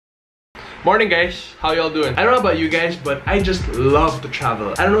Morning guys, how y'all doing? I don't know about you guys, but I just love to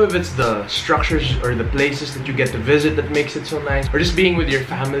travel. I don't know if it's the structures or the places that you get to visit that makes it so nice, or just being with your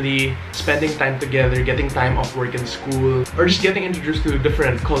family, spending time together, getting time off work and school, or just getting introduced to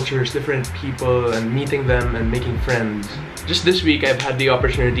different cultures, different people, and meeting them and making friends. Just this week, I've had the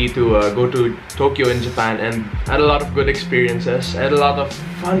opportunity to go to Tokyo in Japan, and I had a lot of good experiences. I had a lot of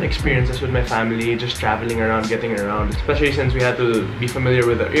fun experiences with my family, just traveling around, getting around, especially since we had to be familiar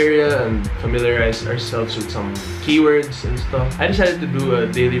with the area and familiarize ourselves with some keywords and stuff. I decided to do a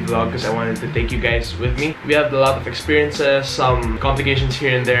daily vlog because I wanted to take you guys with me. We had a lot of experiences, some complications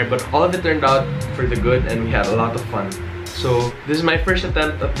here and there, but all of it turned out for the good and we had a lot of fun. So this is my first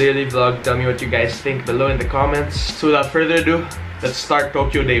attempt at daily vlog. Tell me what you guys think below in the comments. So without further ado, let's start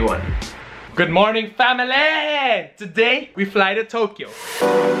Tokyo day 1. Good morning, family! Today we fly to Tokyo.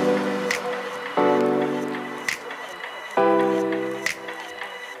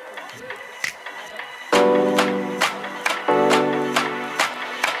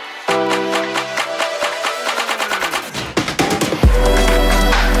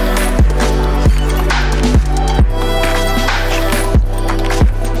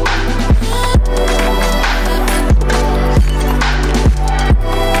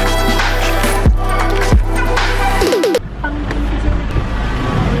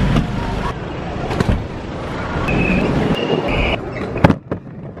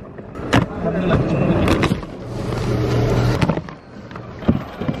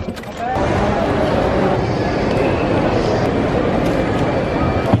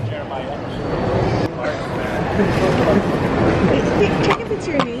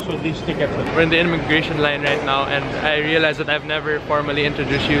 We're in the immigration line right now, and I realized that I've never formally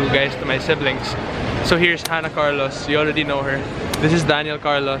introduced you guys to my siblings. So here's Hannah Carlos, you already know her. This is Daniel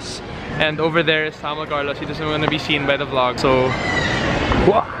Carlos, and over there is Samuel Carlos. He doesn't want to be seen by the vlog, so...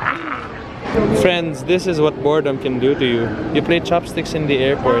 Friends, this is what boredom can do to you. You play chopsticks in the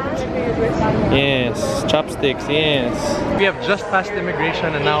airport. Yes, chopsticks, yes. We have just passed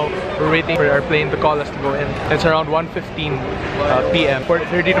immigration and now we're waiting for our plane to call us to go in. It's around 1:15 p.m.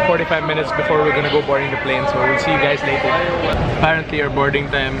 30 to 45 minutes before we're gonna go boarding the plane, so we'll see you guys later. Apparently our boarding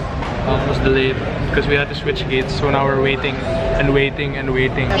time was delayed because we had to switch gates, so now we're waiting and waiting and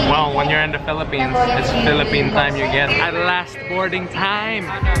waiting. Wow, when you're in the Philippines, it's Philippine time you get. At last, boarding time!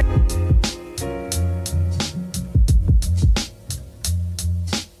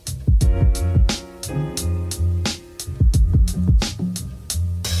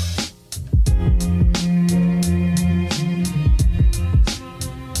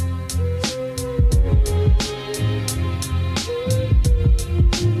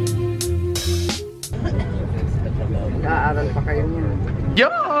 Yo!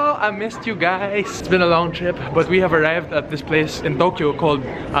 I missed you guys! It's been a long trip, but we have arrived at this place in Tokyo called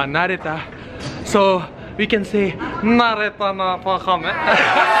Narita. So we can say Narita na pa kami.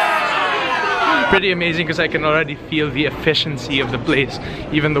 Pretty amazing because I can already feel the efficiency of the place.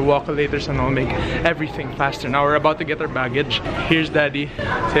 Even the walkolators and all make everything faster. Now we're about to get our baggage. Here's Daddy.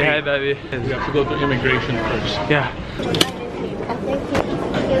 Say hi, Daddy. We have to go to immigration first. Yeah.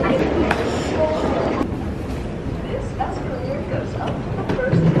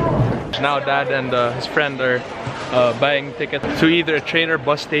 Now Dad and his friend are buying tickets to either a train or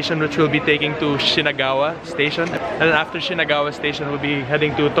bus station, which we'll be taking to Shinagawa station. And then after Shinagawa station, we'll be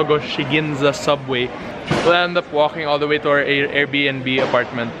heading to Togoshiginza subway. We'll end up walking all the way to our Airbnb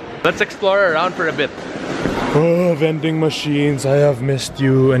apartment. Let's explore around for a bit. Oh, vending machines, I have missed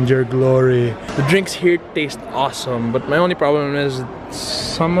you and your glory. The drinks here taste awesome, but my only problem is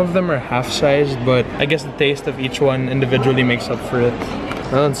some of them are half-sized, but I guess the taste of each one individually makes up for it.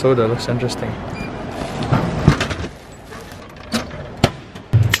 Melon soda looks interesting.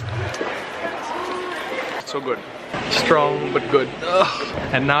 So good. Strong but good.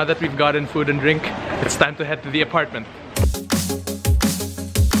 Ugh. And now that we've gotten food and drink, it's time to head to the apartment.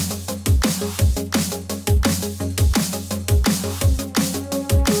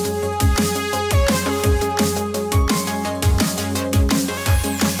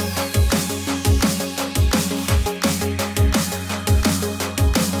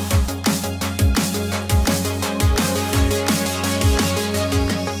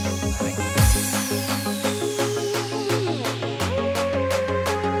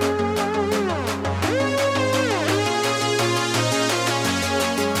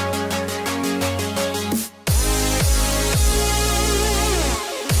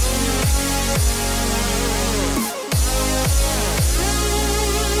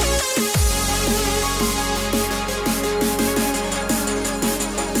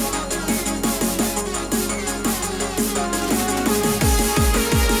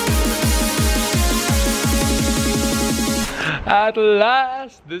 At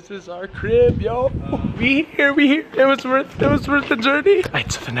last, this is our crib, yo. We here. It was worth the journey.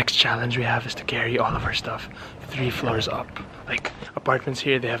 Alright, so the next challenge we have is to carry all of our stuff 3 floors up. Like apartments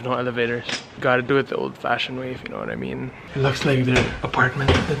here, they have no elevators. Gotta do it the old-fashioned way, if you know what I mean. It looks like the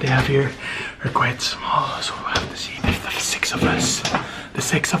apartments that they have here are quite small, so we'll have to see if the 6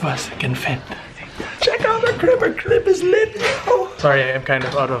 of us can fit. Check out our crib. Our crib is lit. Oh. Sorry, I'm kind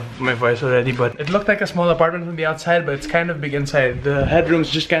of out of my voice already, but it looked like a small apartment from the outside, but it's kind of big inside. The headroom's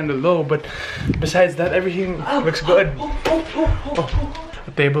just kind of low, but besides that, everything looks good. Oh.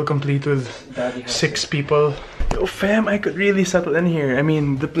 A table complete with 6 people. Yo, fam, I could really settle in here. I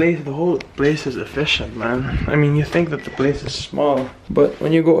mean, the whole place is efficient, man. I mean, you think that the place is small, but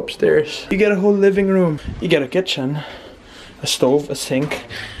when you go upstairs, you get a whole living room. You get a kitchen, a stove, a sink,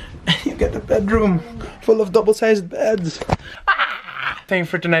 and you get a bedroom full of double-sized beds. I think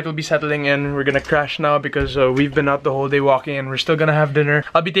for tonight we'll be settling in. We're gonna crash now because we've been out the whole day walking and we're still gonna have dinner.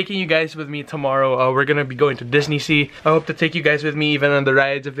 I'll be taking you guys with me tomorrow. We're gonna be going to Disney Sea. I hope to take you guys with me even on the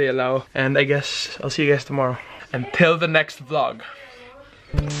rides if they allow. And I guess I'll see you guys tomorrow. Until the next vlog.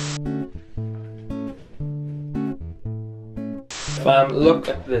 Fam, look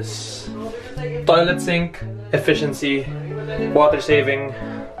at this. Toilet sink, efficiency, water saving,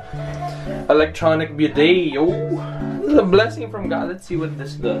 electronic bidet. Yo, this is a blessing from God. Let's see what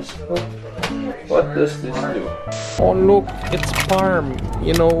this does. What does this do? Oh look, it's farm.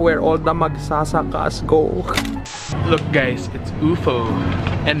 You know where all the magsasakas go. Look guys, it's UFO.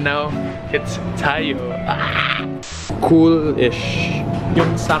 And now it's tayo. Ah! Cool-ish.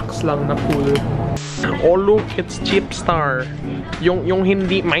 Yung socks lang na cool. Oh look, it's Chipstar. Yung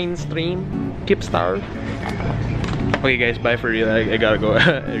hindi mainstream. Chipstar. Okay guys, bye for real. I gotta go.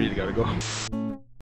 I really gotta go.